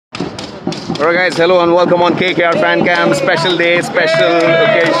Alright guys, hello and welcome on KKR Fan Cam. Special day, special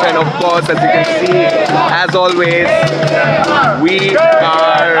occasion, of course, as you can see. As always, we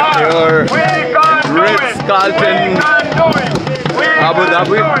are here in Ritz-Carlton, Abu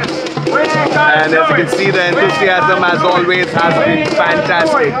Dhabi. And as you can see, the enthusiasm as always has been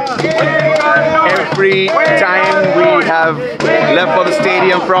fantastic. Every time we have left for the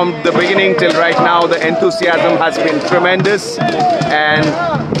stadium from the beginning till right now, the enthusiasm has been tremendous, and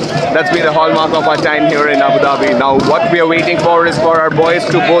that's been the hallmark of our time here in Abu Dhabi. Now what we are waiting for is for our boys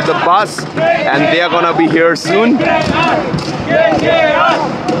to board the bus, and they are gonna be here soon.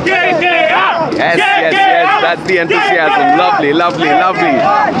 Yes, that's the enthusiasm. Lovely, lovely, lovely.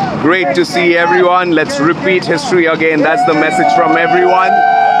 Great to see everyone. Let's repeat history again. That's the message from everyone.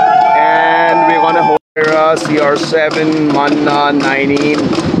 And we're gonna hold CR7, Manna, 19,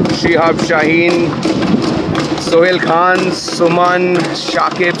 Shihab Shaheen, Sohail Khan, Suman,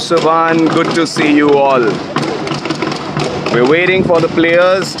 Shakib, Subhan. Good to see you all. We're waiting for the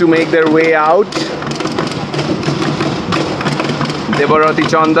players to make their way out. Debarati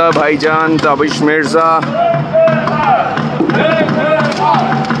Chanda, Bhaijan, Tabish Mirza.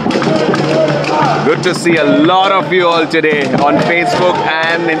 Good to see a lot of you all today on Facebook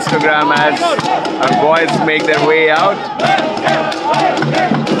and Instagram as our boys make their way out.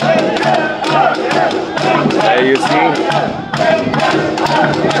 There you see.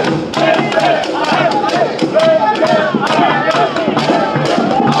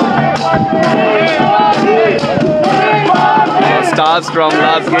 Stars from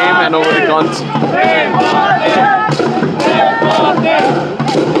last game and over the cons.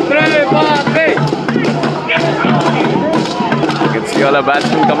 You can see all our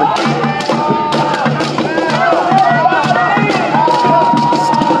batsmen coming.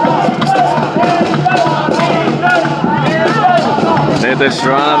 Nitish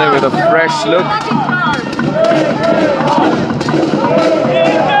Rana with a fresh look.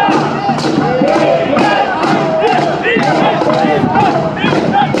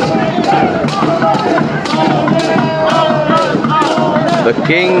 The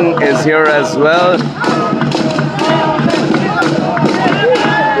king is here as well.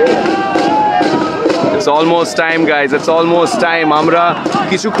 It's almost time, guys. It's almost time. Amra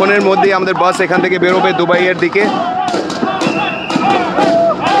কিছুক্ষণের মধ্যেই আমাদের বাস এখান থেকে বেরোবে দুবাইয়ের দিকে.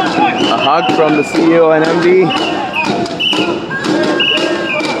 A hug from the CEO and MD.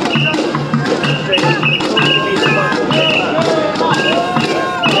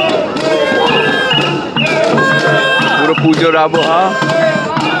 Puro pujo abuha.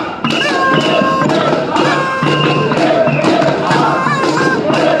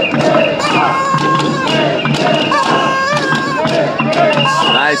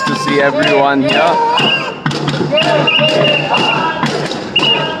 Nice to see everyone here.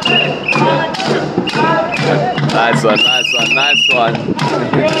 Nice one, nice one, nice one.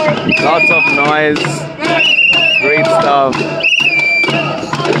 Lots of noise. Great stuff.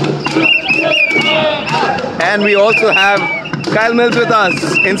 And we also have Kyle Mills with us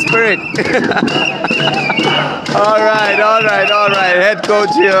in spirit. All right, all right, all right. Head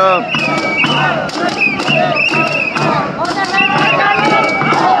coach here.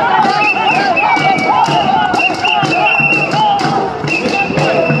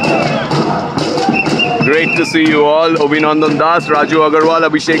 Great to see you all. Obinandan Das, Raju Agarwal,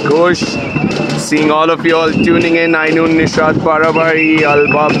 Abhishek Ghosh. Seeing all of you all tuning in. Ainun Nishad Parabari,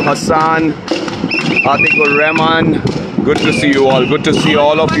 Albab Hassan, Atikur Rahman. Good to see you all. Good to see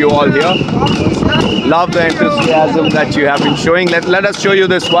all of you all here. Love the enthusiasm that you have been showing. Let us show you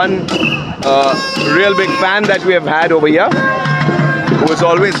this one real big fan that we have had over here, who is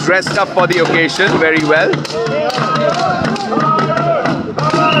always dressed up for the occasion very well.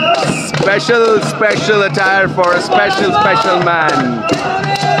 Special attire for a special man.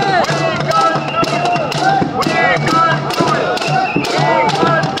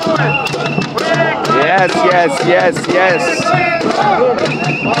 Yes.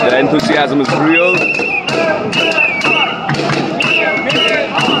 The enthusiasm is real.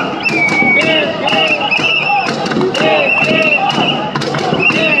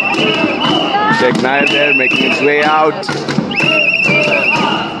 Sheikh Nair there making his way out.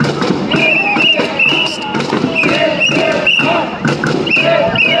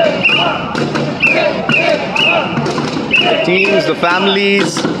 The teams, the families,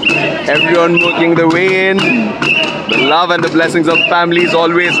 everyone making their way in. The love and the blessings of families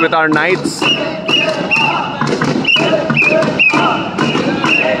always with our knights.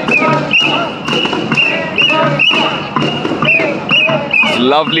 It's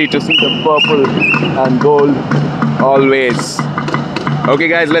lovely to see the purple and gold always. Okay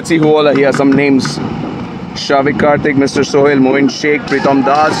guys, let's see who all are here. Some names: Shavik Karthik, Mr. Sohail, Moin Sheikh, Pritam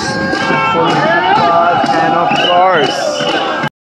Das,